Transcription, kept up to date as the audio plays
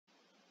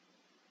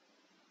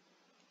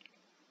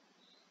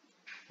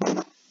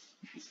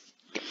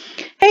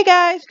Hey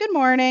guys, good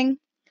morning.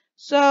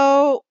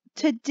 So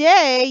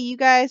today you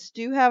guys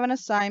do have an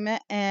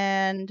assignment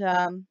and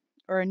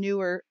or a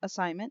newer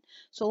assignment.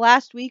 So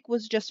last week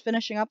was just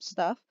finishing up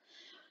stuff.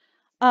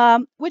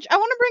 Which I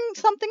want to bring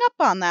something up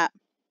on that.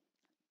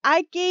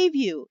 I gave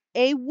you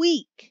a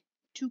week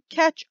to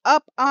catch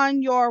up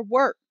on your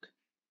work.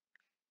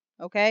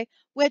 Okay?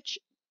 Which,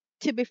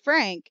 to be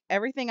frank,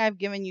 everything I've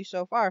given you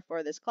so far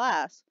for this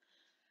class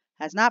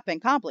has not been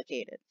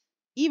complicated.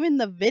 Even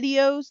the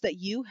videos that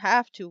you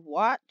have to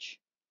watch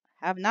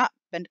have not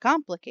been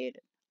complicated.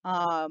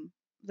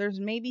 There's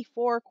maybe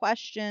 4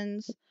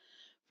 questions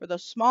for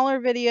those smaller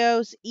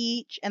videos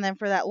each, and then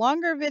for that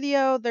longer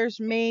video, there's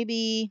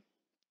maybe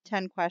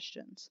 10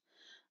 questions.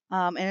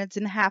 And it's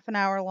in half an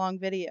hour long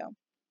video.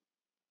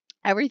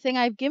 Everything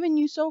I've given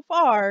you so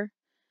far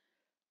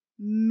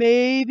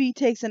maybe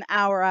takes an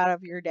hour out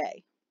of your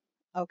day.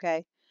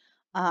 Okay?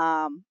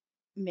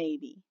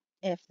 Maybe,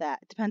 if that.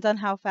 It depends on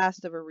how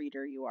fast of a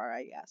reader you are,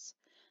 I guess.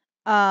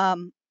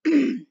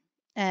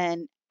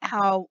 And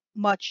how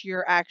much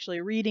you're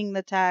actually reading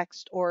the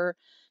text or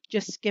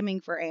just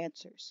skimming for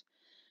answers.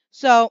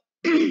 So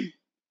keep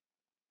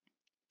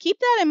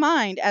that in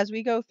mind as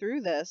we go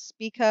through this,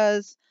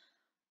 because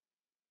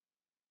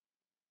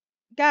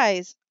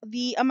guys,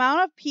 the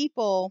amount of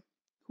people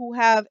who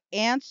have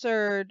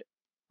answered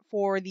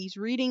for these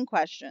reading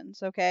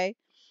questions, okay,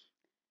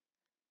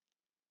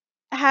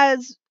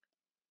 has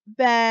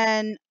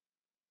been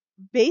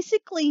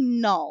basically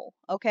null,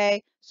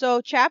 okay? So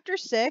chapter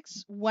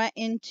 6 went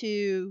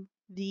into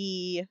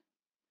the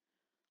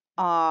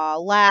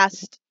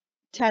last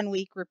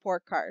 10-week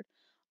report card.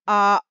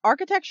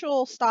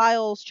 Architectural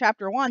Styles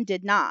chapter 1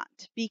 did not,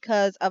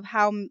 because of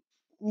how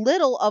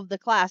little of the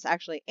class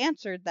actually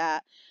answered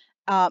that.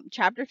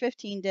 Chapter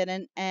 15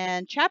 didn't,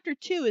 and chapter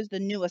 2 is the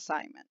new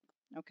assignment,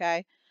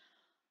 okay?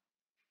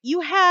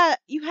 You had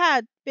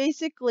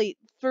basically,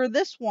 for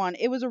this one,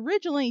 it was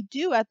originally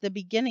due at the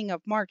beginning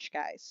of March,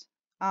 guys.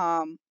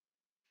 And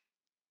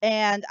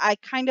I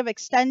kind of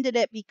extended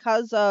it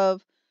because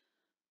of,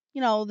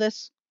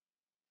 this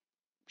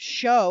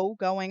show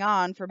going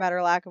on, for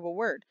better lack of a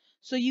word.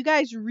 So you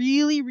guys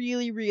really,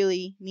 really,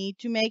 really need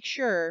to make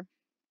sure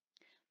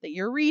that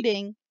you're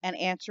reading and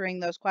answering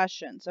those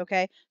questions,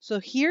 okay? So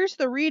here's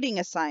the reading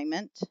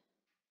assignment.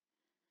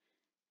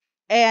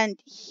 And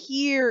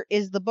here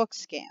is the book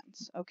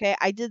scans, okay?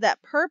 I did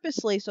that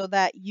purposely so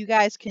that you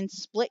guys can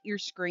split your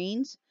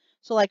screens.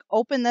 So like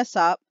open this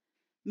up,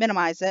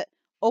 minimize it,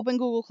 open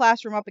Google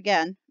Classroom up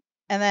again,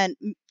 and then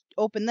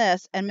open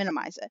this and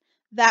minimize it.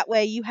 That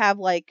way you have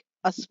like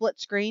a split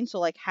screen. So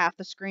like half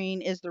the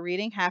screen is the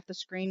reading, half the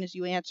screen is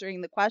you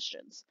answering the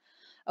questions.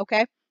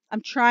 Okay?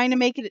 I'm trying to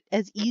make it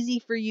as easy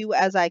for you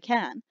as I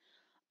can.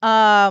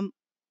 And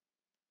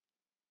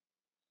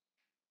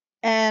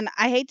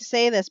I hate to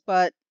say this,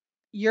 but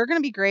you're going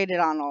to be graded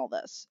on all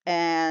this.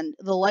 And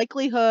the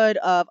likelihood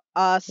of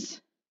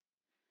us,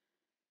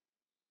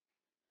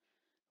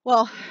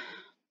 well,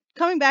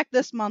 coming back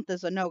this month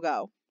is a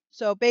no-go.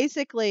 So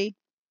basically,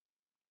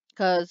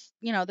 because,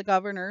 the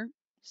governor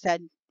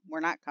said we're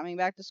not coming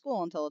back to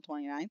school until the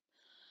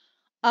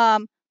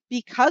 29th.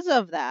 Because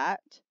of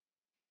that,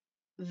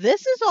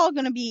 this is all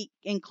going to be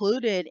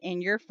included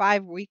in your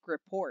 5-week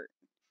report.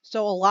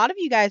 So a lot of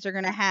you guys are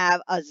going to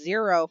have a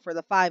 0 for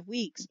the 5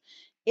 weeks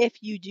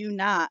if you do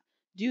not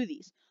do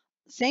these.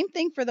 Same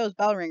thing for those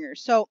bell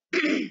ringers. So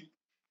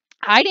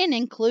I didn't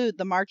include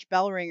the March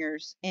bell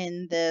ringers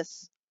in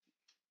this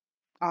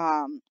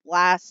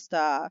last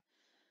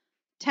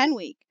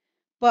 10-week,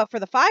 but for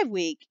the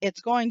 5-week, it's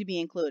going to be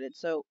included.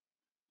 So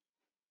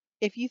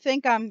if you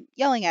think I'm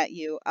yelling at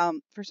you,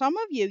 for some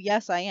of you,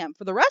 yes, I am.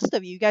 For the rest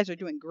of you, you guys are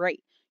doing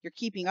great. You're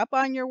keeping up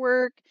on your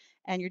work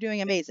and you're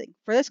doing amazing.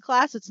 For this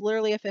class, it's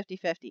literally a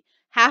 50-50.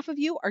 Half of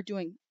you are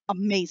doing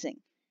amazing.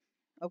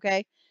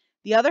 Okay?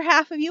 The other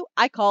half of you,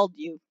 I called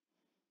you.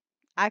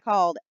 I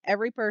called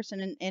every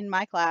person in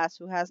my class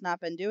who has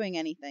not been doing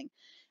anything.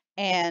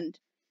 And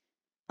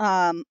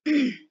some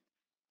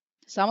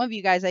of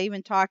you guys, I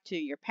even talked to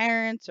your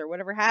parents or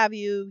whatever have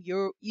you,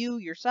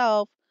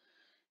 yourself.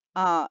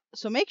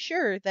 So make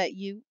sure that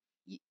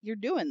you're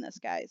doing this,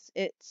 guys.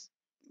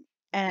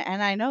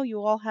 And I know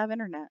you all have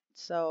internet,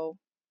 so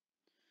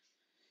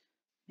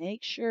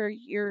make sure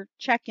you're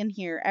checking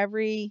here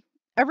every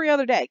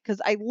other day,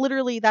 because I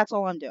literally, that's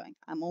all I'm doing.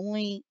 I'm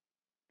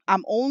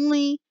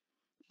only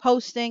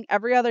posting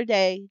every other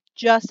day,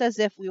 just as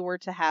if we were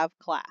to have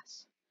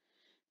class.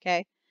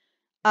 Okay.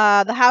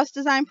 The house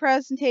design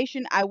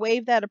presentation, I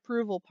waived that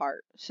approval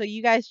part, so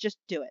you guys just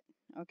do it,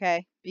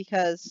 okay?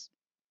 Because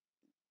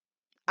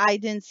I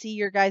didn't see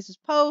your guys'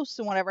 posts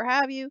and whatever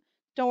have you.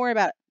 Don't worry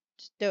about it.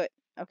 Just do it,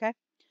 okay?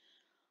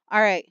 All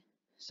right.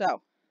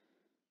 So,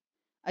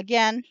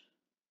 again,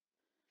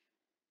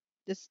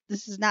 this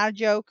is not a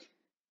joke.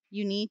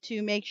 You need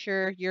to make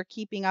sure you're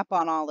keeping up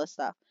on all this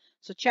stuff.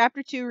 So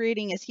chapter 2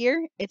 reading is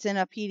here. It's in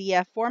a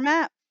PDF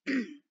format.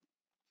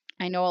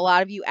 I know a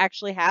lot of you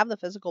actually have the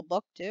physical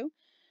book too.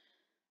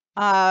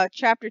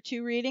 Chapter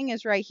 2 reading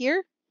is right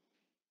here.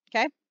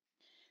 Okay.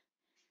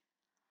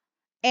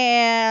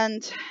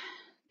 And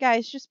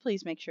guys, just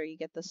please make sure you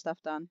get this stuff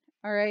done.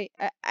 All right.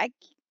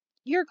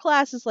 Your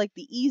class is like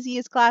the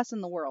easiest class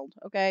in the world,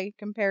 okay,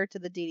 compared to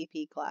the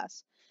DDP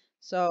class.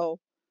 So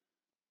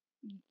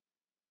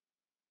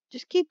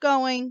just keep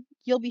going.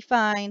 You'll be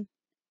fine.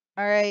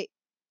 All right.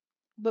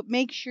 But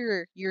make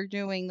sure you're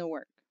doing the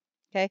work.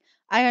 Okay.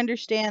 I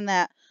understand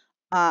that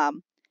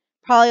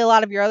probably a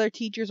lot of your other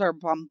teachers are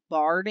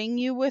bombarding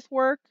you with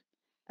work.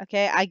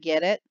 Okay. I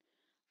get it.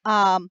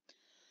 Um,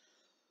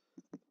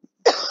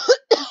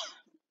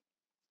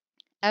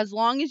 as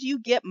long as you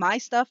get my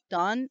stuff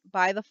done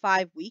by the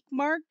 5-week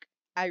mark,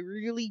 I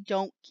really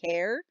don't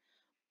care.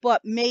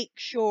 But make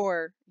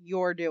sure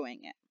you're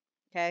doing it.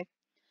 Okay.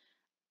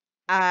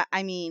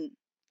 I mean,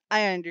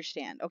 I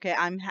understand. Okay,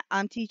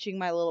 I'm teaching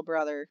my little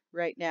brother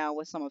right now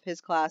with some of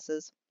his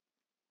classes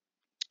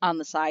on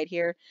the side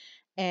here,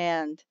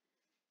 and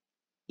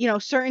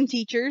certain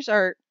teachers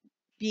are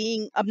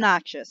being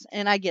obnoxious,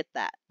 and I get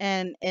that,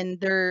 and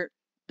they're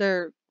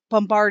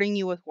bombarding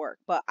you with work,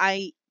 but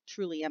I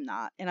truly am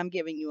not, and I'm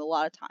giving you a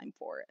lot of time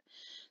for it.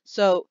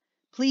 So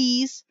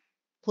please,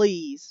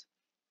 please,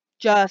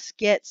 just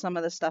get some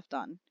of the stuff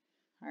done.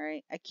 All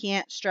right, I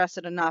can't stress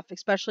it enough,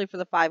 especially for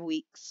the 5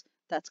 weeks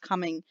that's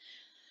coming,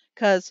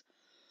 because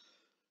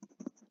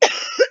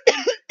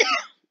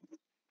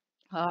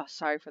oh,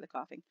 sorry for the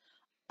coughing.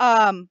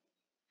 Um,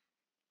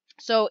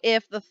 so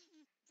if the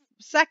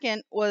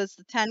second was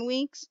the 10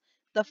 weeks,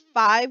 the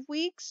 5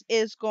 weeks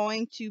is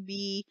going to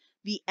be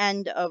the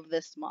end of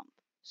this month.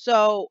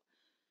 So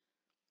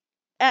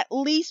at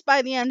least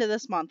by the end of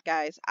this month,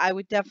 guys, I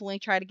would definitely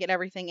try to get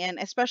everything in,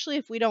 especially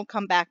if we don't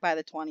come back by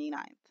the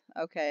 29th.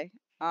 Okay.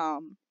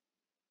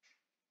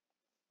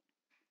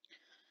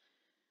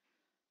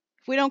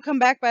 If we don't come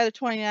back by the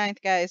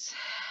 29th, guys,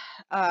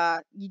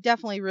 you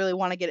definitely really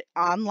want to get it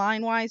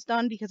online wise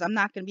done, because I'm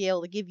not going to be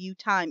able to give you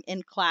time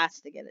in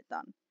class to get it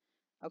done.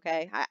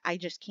 Okay. I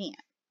just can't.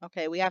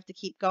 Okay. We have to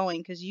keep going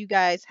because you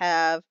guys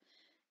have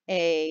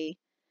a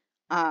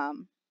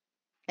um,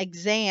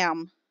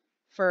 exam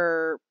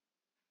for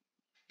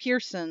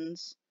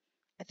Pearson's.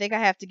 I think I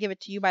have to give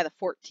it to you by the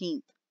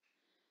 14th.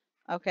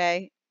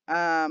 Okay.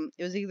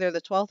 It was either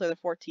the 12th or the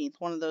 14th,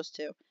 one of those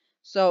two.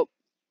 So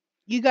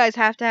you guys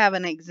have to have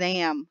an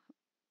exam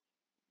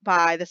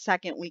by the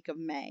second week of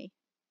May.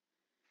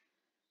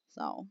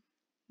 So,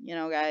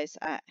 guys,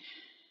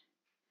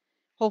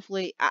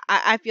 hopefully,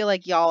 I feel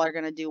like y'all are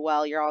going to do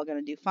well. You're all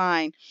going to do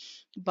fine.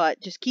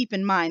 But just keep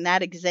in mind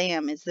that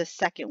exam is this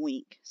second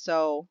week.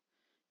 So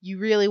you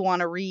really want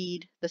to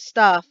read the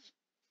stuff,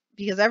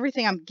 because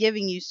everything I'm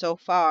giving you so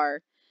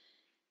far,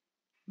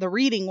 the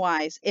reading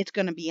wise, it's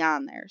going to be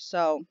on there.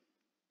 So,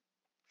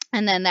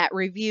 and then that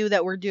review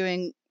that we're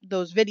doing,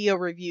 those video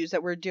reviews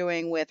that we're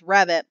doing with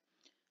Revit,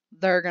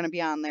 they're going to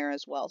be on there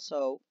as well.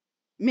 So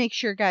make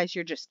sure, guys,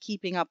 you're just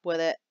keeping up with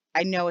it.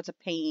 I know it's a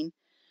pain.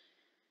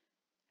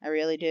 I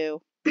really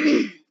do.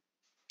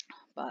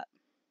 But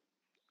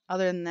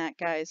other than that,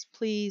 guys,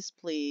 please,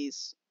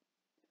 please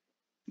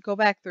go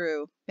back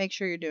through. Make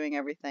sure you're doing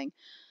everything.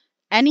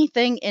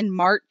 Anything in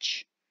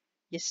March,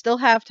 you still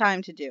have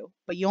time to do,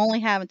 but you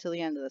only have until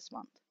the end of this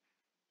month.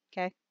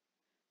 Okay?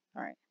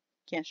 All right.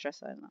 Can't stress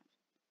that enough.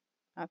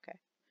 Okay.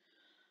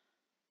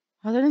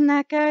 Other than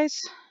that,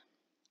 guys,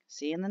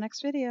 see you in the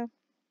next video.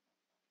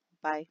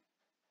 Bye.